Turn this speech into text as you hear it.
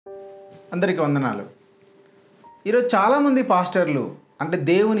అందరికీ వందనాలు. ఈరోజు చాలామంది పాస్టర్లు అంటే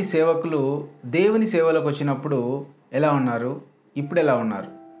దేవుని సేవకులు దేవుని సేవలోకి వచ్చినప్పుడు ఎలా ఉన్నారు, ఇప్పుడు ఎలా ఉన్నారు?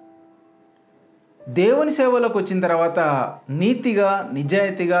 దేవుని సేవలోకి వచ్చిన తర్వాత నీతిగా,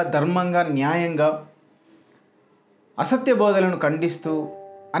 నిజాయితీగా, ధర్మంగా, న్యాయంగా, అసత్య బోధలను ఖండిస్తూ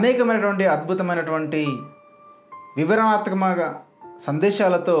అనేకమైనటువంటి అద్భుతమైనటువంటి వివరణాత్మక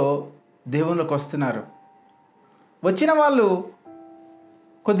సందేశాలతో దేవునిలోకి వస్తున్నారు. వచ్చిన వాళ్ళు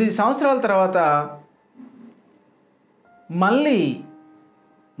కొద్ది సంవత్సరాల తర్వాత మళ్ళీ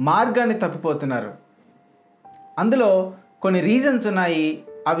మార్గాన్ని తప్పిపోతున్నారు. అందులో కొన్ని రీజన్స్ ఉన్నాయి.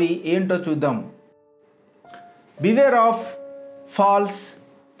 అవి ఏంటో చూద్దాం. Beware of false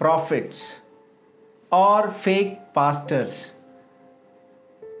profits are fake pastors.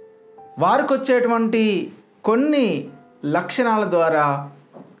 వారికి వచ్చేటువంటి కొన్ని లక్షణాల ద్వారా,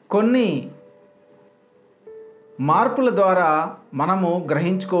 కొన్ని మార్పుల ద్వారా మనము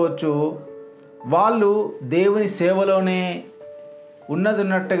గ్రహించుకోవచ్చు. వాళ్ళు దేవుని సేవలోనే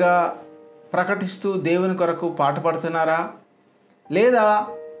ఉన్నట్టుగా ప్రకటిస్తూ దేవుని కొరకు పాటుపడుతున్నారా, లేదా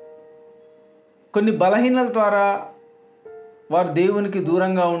కొన్ని బలహీనల ద్వారా వారు దేవునికి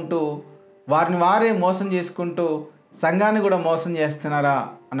దూరంగా ఉంటూ వారిని వారే మోసం చేసుకుంటూ సంఘాన్ని కూడా మోసం చేస్తున్నారా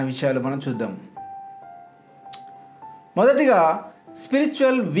అన్న విషయాలు మనం చూద్దాం. మొదటిగా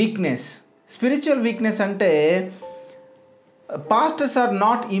స్పిరిచువల్ వీక్నెస్. స్పిరిచువల్ వీక్నెస్ అంటే pastors are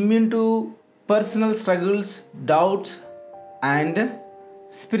not immune to personal struggles, doubts and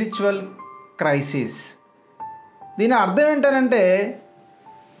spiritual crisis. దీని అర్థం ఏంటంటే,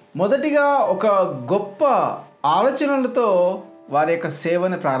 మొదటిగా ఒక గొప్ప ఆలోచనలతో వారి యొక్క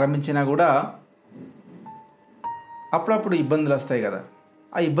సేవను ప్రారంభించినా కూడా అప్పుడప్పుడు ఇబ్బందులు వస్తాయి కదా.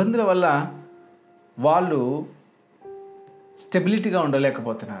 ఆ ఇబ్బందుల వల్ల వాళ్ళు స్టెబిలిటీగా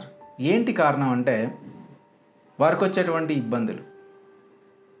ఉండలేకపోతున్నారు. ఏంటి కారణం అంటే, వారికి వచ్చేటువంటి ఇబ్బందులు,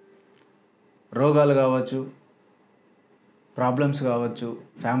 రోగాలు కావచ్చు, ప్రాబ్లమ్స్ కావచ్చు,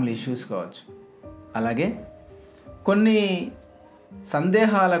 ఫ్యామిలీ ఇష్యూస్ కావచ్చు, అలాగే కొన్ని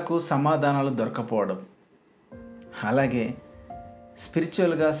సందేహాలకు సమాధానాలు దొరకపోవడం, అలాగే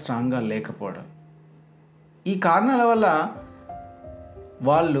స్పిరిచువల్గా స్ట్రాంగ్గా లేకపోవడం. ఈ కారణాల వల్ల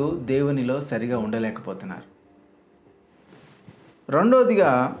వాళ్ళు దేవునిలో సరిగా ఉండలేకపోతున్నారు.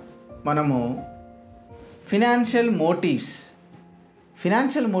 రెండవదిగా మనము ఫినాన్షియల్ మోటివ్స్.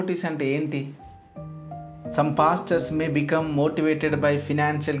 ఫినాన్షియల్ మోటివ్స్ అంటే ఏంటి? Some pastors may become motivated by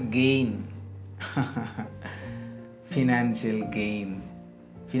financial gain. Financial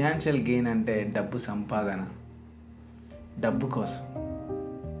gain అంటే డబ్బు సంపాదన, డబ్బు కోసం.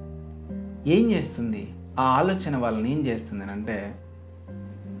 ఏం చేస్తుంది ఆ ఆలోచన? వాళ్ళని ఏం చేస్తుంది అంటే,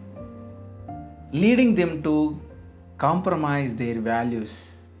 leading them to compromise their values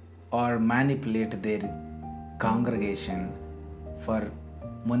or manipulate their congregation for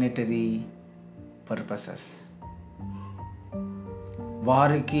monetary purposes.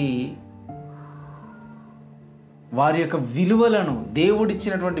 వారి యొక్క విలువలను,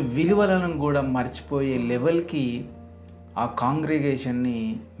 దేవుడిచ్చినటువంటి విలువలను కూడా మర్చిపోయే లెవెల్కి ఆ కాంగ్రిగేషన్ని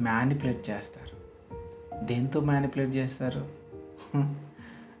మ్యానిపులేట్ చేస్తారు. దేంతో మ్యానిపులేట్ చేస్తారు?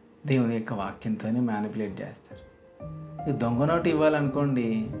 దేవుని యొక్క వాక్యంతోనే మ్యానిపులేట్ చేస్తారు. దొంగ నోటు ఇవ్వాలనుకోండి,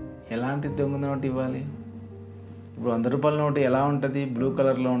 ఎలాంటి దొంగ నోటు ఇవ్వాలి? ఇప్పుడు 100 రూపాయల నోటు ఎలా ఉంటుంది? బ్లూ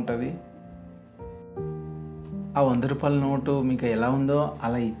కలర్లో ఉంటుంది. ఆ 100 రూపాయల నోటు మీకు ఎలా ఉందో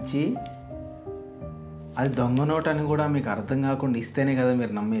అలా ఇచ్చి, అది దొంగ నోటు అని కూడా మీకు అర్థం కాకుండా ఇస్తేనే కదా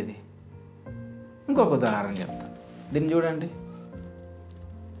మీరు నమ్మేది. ఇంకొక ఉదాహరణ చెప్తాను. దీన్ని చూడండి.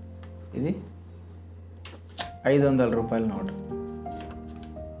 ఇది 500 రూపాయల నోటు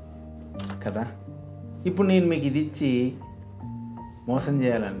కదా. ఇప్పుడు నేను మీకు ఇది ఇచ్చి మోసం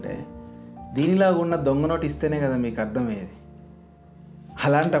చేయాలంటే దీనిలాగా ఉన్న దొంగ నోటు ఇస్తేనే కదా మీకు అర్థమయ్యేది.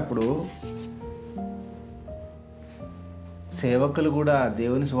 అలాంటప్పుడు సేవకులు కూడా,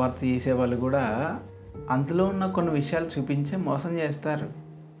 దేవుని స్వార్థ చేసేవాళ్ళు కూడా అందులో ఉన్న కొన్ని విషయాలు చూపించే మోసం చేస్తారు.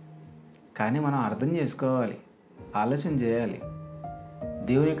 కానీ మనం అర్థం చేసుకోవాలి, ఆలోచన చేయాలి,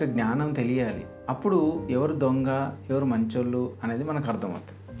 దేవుని యొక్క జ్ఞానం తెలియాలి. అప్పుడు ఎవరు దొంగ, ఎవరు మంచోళ్ళు అనేది మనకు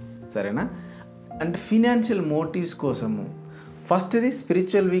అర్థమవుతుంది. సరేనా? అంటే ఫినాన్షియల్ మోటివ్స్ కోసము ఫస్ట్ది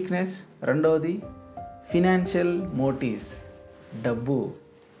స్పిరిచువల్ వీక్నెస్, రెండవది ఫినాన్షియల్ మోటివ్స్. డబ్బు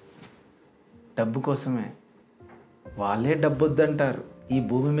కోసమే. వాళ్ళే డబ్బు వద్దంటారు, ఈ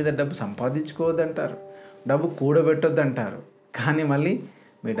భూమి మీద డబ్బు సంపాదించుకోవద్దంటారు, డబ్బు కూడబెట్టొద్దంటారు. కానీ మళ్ళీ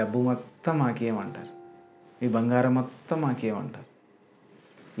మీ డబ్బు మొత్తం మాకేమంటారు, మీ బంగారం మొత్తం మాకేమంటారు.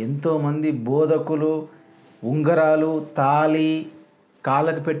 ఎంతోమంది బోధకులు ఉంగరాలు, తాళి,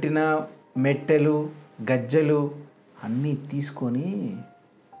 కాళ్ళకు పెట్టిన మెట్టెలు, గజ్జెలు అన్నీ తీసుకొని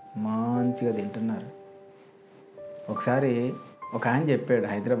మంచిగా తింటున్నారు. ఒకసారి ఒక ఆయన చెప్పాడు,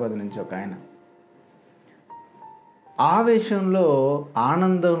 హైదరాబాద్ నుంచి ఒక ఆయన. ఆవేశంలో,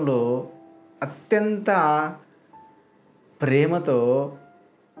 ఆనందంలో, అత్యంత ప్రేమతో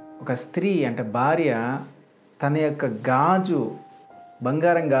ఒక స్త్రీ అంటే భార్య తన యొక్క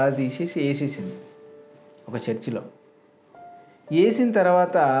బంగారం గాజు తీసేసి వేసేసింది ఒక చర్చిలో. వేసిన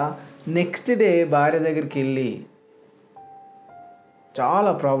తర్వాత నెక్స్ట్ డే భార్య దగ్గరికి వెళ్ళి,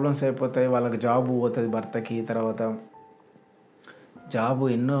 చాలా ప్రాబ్లమ్స్ అయిపోతాయి, వాళ్ళకి జాబు పోతుంది భర్తకి, తర్వాత జాబు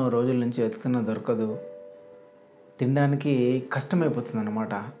ఎన్నో రోజుల నుంచి వెతుకుతున్నా దొరకదు, తినడానికి కష్టమైపోతుంది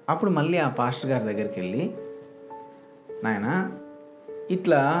అన్నమాట. అప్పుడు మళ్ళీ ఆ పాస్టర్ గారి దగ్గరికి వెళ్ళి, నాయన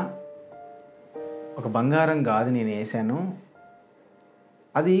ఇట్లా ఒక బంగారం గాజు నేను వేసాను,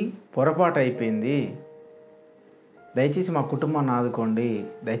 అది పొరపాటు అయిపోయింది, దయచేసి మా కుటుంబాన్ని ఆదుకోండి,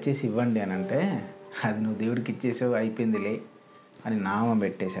 దయచేసి ఇవ్వండి అని అంటే, అది నువ్వు దేవుడికి ఇచ్చేసావు, అయిపోయిందిలే అని నామం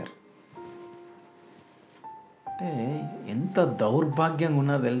పెట్టేశారు. అంటే ఎంత దౌర్భాగ్యంగా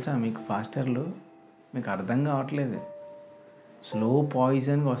ఉన్నారో తెలుసా మీకు పాస్టర్లు? మీకు అర్థం కావట్లేదు. స్లో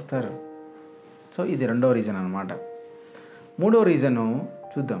పాయిజన్గా వస్తారు. సో ఇది రెండో రీజన్ అనమాట. మూడో రీజను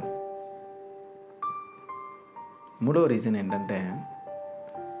చూద్దాం. మూడో రీజన్ ఏంటంటే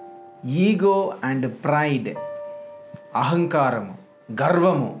ఈగో అండ్ ప్రైడ్, అహంకారము,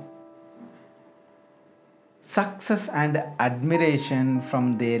 గర్వము. Success and admiration from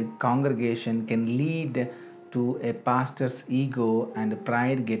there congregation can lead to A pastors ego and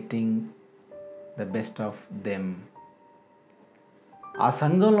pride getting the best of them. ఆ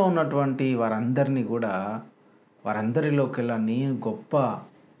సంఘంలో ఉన్నటువంటి వారందరినీ కూడా, వారందరిలోకెల్లా నేను గొప్ప,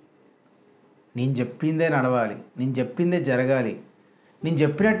 నేను చెప్పిందే నడవాలి, నేను చెప్పిందే జరగాలి, నేను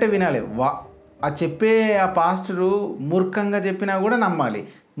చెప్పినట్టే వినాలి. ఆ చెప్పే ఆ పాస్టరు మూర్ఖంగా చెప్పినా కూడా నమ్మాలి,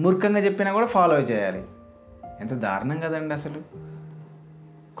 మూర్ఖంగా చెప్పినా కూడా ఫాలో చేయాలి. ఎంత దారుణం కదండి అసలు.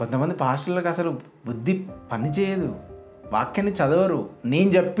 కొంతమంది పాస్టర్లకు అసలు బుద్ధి పని చేయదు, వాక్యాన్ని చదవరు, నేను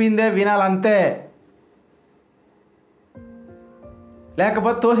చెప్పిందే వినాలంతే,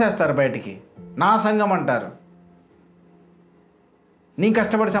 లేకపోతే తోసేస్తారు బయటికి, నా సంఘం అంటారు, నేను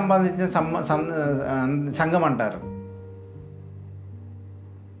కష్టపడి సంపాదించిన సంఘం అంటారు.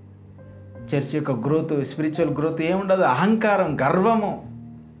 చర్చ్ యొక్క గ్రోత్, స్పిరిచువల్ గ్రోత్ ఏముండదు, అహంకారం, గర్వము,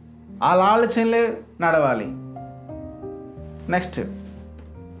 వాళ్ళ ఆలోచనలే నడవాలి. Next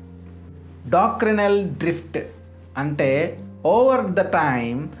doctrinal drift. అంటే over the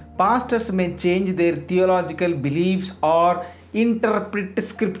time pastors May change their theological beliefs are interpret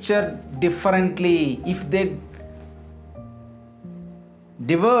scripture differently if they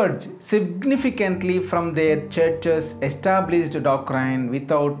diverge significantly from their church's established doctrine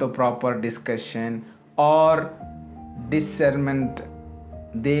without a proper discussion or discernment.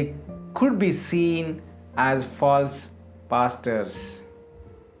 They could be seen as false pastors.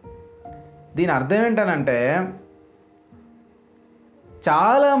 దీని అర్థం ఏంటనంటే,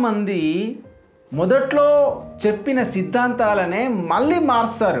 చాలామంది మొదట్లో చెప్పిన సిద్ధాంతాలనే మళ్ళీ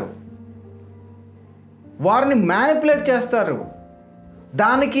మార్స్తారు, వారిని manipulate చేస్తారు.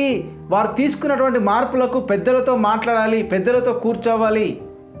 దానికి వారు తీసుకున్నటువంటి మార్పులకు పెద్దలతో మాట్లాడాలి, పెద్దలతో కూర్చోవాలి,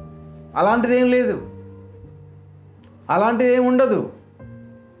 అలాంటిదేం లేదు, అలాంటిదేం ఉండదు.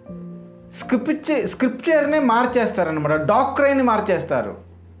 స్క్రిప్చర్నే మార్చేస్తారనమాట, డాక్ట్రైన్ని మార్చేస్తారు,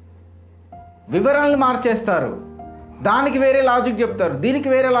 వివరణలు మార్చేస్తారు, దానికి వేరే లాజిక్ చెప్తారు, దీనికి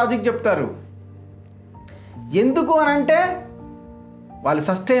వేరే లాజిక్ చెప్తారు. ఎందుకు అని అంటే వాళ్ళు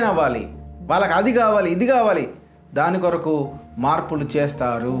సస్టైన్ అవ్వాలి, వాళ్ళకి అది కావాలి, ఇది కావాలి, దాని కొరకు మార్పులు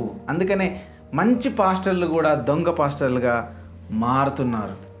చేస్తారు. అందుకనే మంచి పాస్టర్లు కూడా దొంగ పాస్టర్లుగా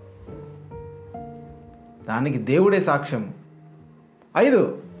మారుతున్నారు. దానికి దేవుడే సాక్ష్యం. 5,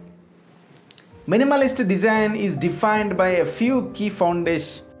 minimalist design is defined by a few key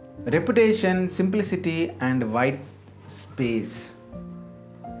foundation: reputation, simplicity and white space.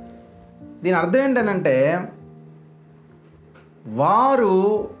 దీని అర్థం ఏంటనంటే, వారు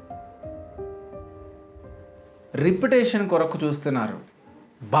రిప్యుటేషన్ కొరకు చూస్తున్నారు,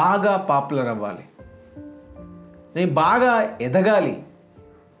 బాగా పాపులర్ అవ్వాలి, నేను బాగా ఎదగాలి.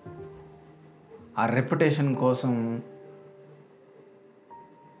 ఆ రెప్యుటేషన్ కోసం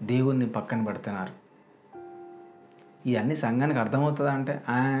దేవుణ్ణి పక్కన పెడుతున్నారు. ఇవన్నీ సంఘానికి అర్థమవుతుందా అంటే,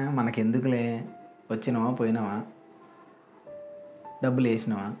 మనకెందుకులే, వచ్చినావా పోయినావా, డబ్బులు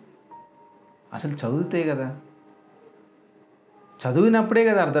వేసినావా. అసలు చదివితే కదా, చదివినప్పుడే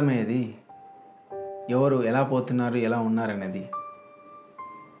కదా అర్థమయ్యేది ఎవరు ఎలా పోతున్నారు, ఎలా ఉన్నారనేది.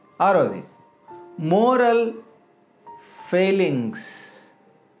 6, moral failings.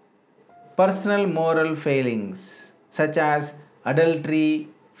 Personal moral failings such as adultery,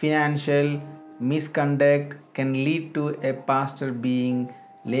 financial misconduct can lead to a pastor being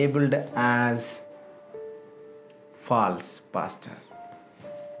labeled as falls pastor.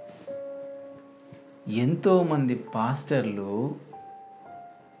 ఎంతోమంది పాస్టర్లు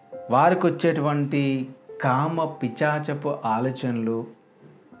వారికి వచ్చేటువంటి కామ పిచాచపు ఆలోచనలు,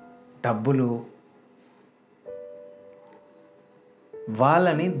 డబ్బులు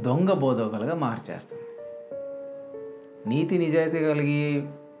వాళ్ళని దొంగ బోధకులుగా మార్చేస్తుంది. నీతి నిజాయితీ కలిగి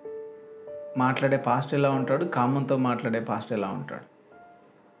మాట్లాడే పాస్టర్ ఎలా ఉంటాడు, కామంతో మాట్లాడే పాస్టర్ ఎలా ఉంటాడు,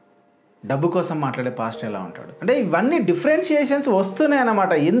 డబ్బు కోసం మాట్లాడే పాస్టర్ ఎలా ఉంటాడు. అంటే ఇవన్నీ డిఫరెన్షియేషన్స్ వస్తున్నాయి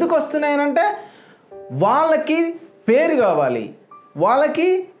అన్నమాట. ఎందుకు వస్తున్నాయనంటే వాళ్ళకి పేరు కావాలి, వాళ్ళకి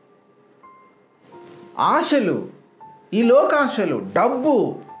ఆశలు, ఈ లోకాశలు, డబ్బు,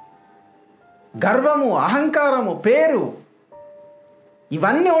 గర్వము, అహంకారము, పేరు,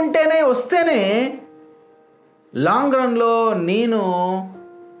 ఇవన్నీ వస్తేనే లాంగ్ రన్లో నేను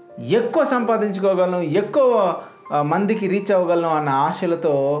ఎక్కువ సంపాదించుకోగలను, ఎక్కువ మందికి రీచ్ అవ్వగలను అన్న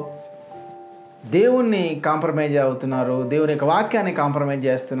ఆశలతో దేవుణ్ణి కాంప్రమైజ్ అవుతున్నారు, దేవుని యొక్క వాక్యాన్ని కాంప్రమైజ్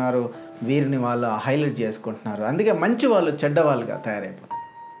చేస్తున్నారు, వీరిని వాళ్ళు హైలైట్ చేసుకుంటున్నారు. అందుకే మంచి వాళ్ళు చెడ్డవాళ్ళుగా తయారైపోతారు.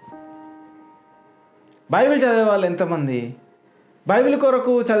 బైబిల్ చదివే వాళ్ళు ఎంతమంది, బైబిల్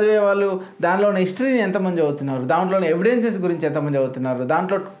కొరకు చదివే వాళ్ళు దానిలోని హిస్టరీని ఎంతమంది చదువుతున్నారు, దాంట్లోని ఎవిడెన్సెస్ గురించి ఎంతమంది చదువుతున్నారు,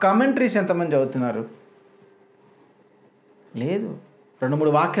 దాంట్లో కమెంటరీస్ ఎంతమంది చదువుతున్నారు? లేదు.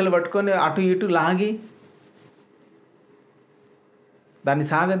 2-3 వాక్యాలు పట్టుకొని అటు ఇటు లాగి దాన్ని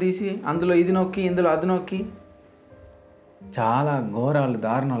సాగదీసి అందులో ఇది నొక్కి ఇందులో అది నొక్కి చాలా ఘోరాలు,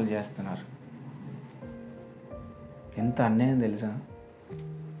 దారుణాలు చేస్తున్నారు. ఎంత అన్యాయం తెలుసా?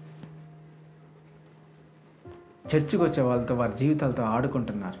 చర్చికి వచ్చే వాళ్ళతో వారి జీవితాలతో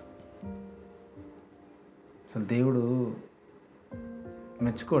ఆడుకుంటున్నారు. అసలు దేవుడు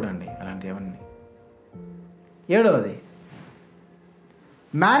మెచ్చుకోడండి అలాంటివన్నీ. 7వది,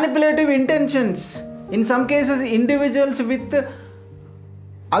 manipulative intentions. In some cases, individuals with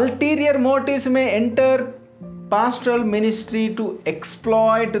ulterior motives may enter pastoral ministry to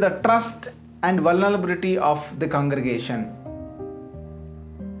exploit the trust and vulnerability of the congregation.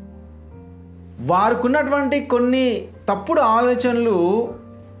 వారుకున్నటువంటి కొన్ని తప్పుడు ఆలోచనలు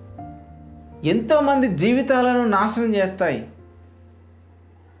ఎంతోమంది జీవితాలను నాశనం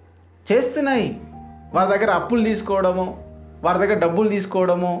చేస్తున్నాయి. వారి దగ్గర అప్పులు తీసుకోవడము, వారి దగ్గర డబ్బులు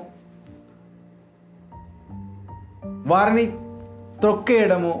తీసుకోవడము, వారిని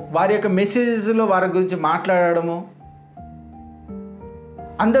త్రొక్కేయడము, వారి యొక్క మెసేజెస్లో వారి గురించి మాట్లాడడము,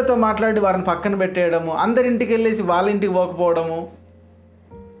 అందరితో మాట్లాడి వారిని పక్కన పెట్టేయడము, అందరింటికి వెళ్ళేసి వాళ్ళ ఇంటికి పోకపోవడము,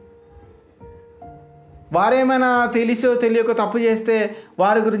 వారేమైనా తెలిసో తెలియకో తప్పు చేస్తే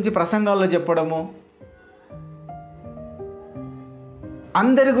వారి గురించి ప్రసంగాల్లో చెప్పడము,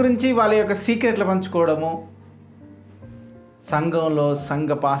 అందరి గురించి వాళ్ళ యొక్క సీక్రెట్లు పంచుకోవడము, సంఘంలో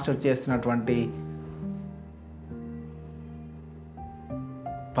సంఘ పాస్టర్ చేస్తున్నటువంటి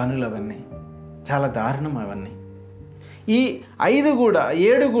పనులు అవన్నీ చాలా దారుణం. అవన్నీ ఈ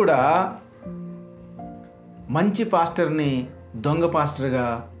 7 కూడా మంచి పాస్టర్ని దొంగ పాస్టర్గా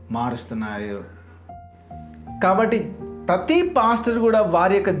మారుస్తున్నారు. కాబట్టి ప్రతి పాస్టర్ కూడా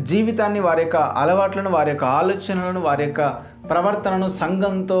వారి యొక్క జీవితాన్ని, వారి యొక్క అలవాట్లను, వారి యొక్క ఆలోచనలను, వారి యొక్క ప్రవర్తనను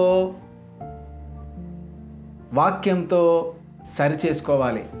సంఘంతో, వాక్యంతో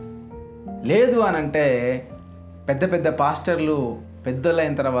సరిచేసుకోవాలి. లేదు అనంటే పెద్ద పెద్ద పాస్టర్లు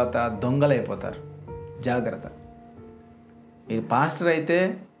పెద్దలైన తర్వాత దొంగలైపోతారు. జాగ్రత్త. మీరు పాస్టర్ అయితే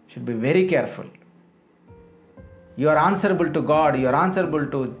should be very careful. You are answerable to God, you are answerable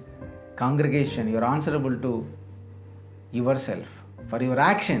to congregation, you are answerable to your self for your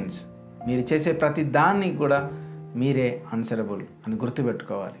actions. మీరు చేసే ప్రతి దాన్ని కూడా మీరే ఆన్సరబుల్ అని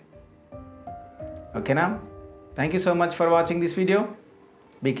గుర్తుపెట్టుకోవాలి. ఓకేనా? Thank you so much for watching this video.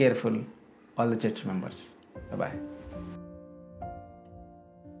 Be careful, all the church members. Bye-bye.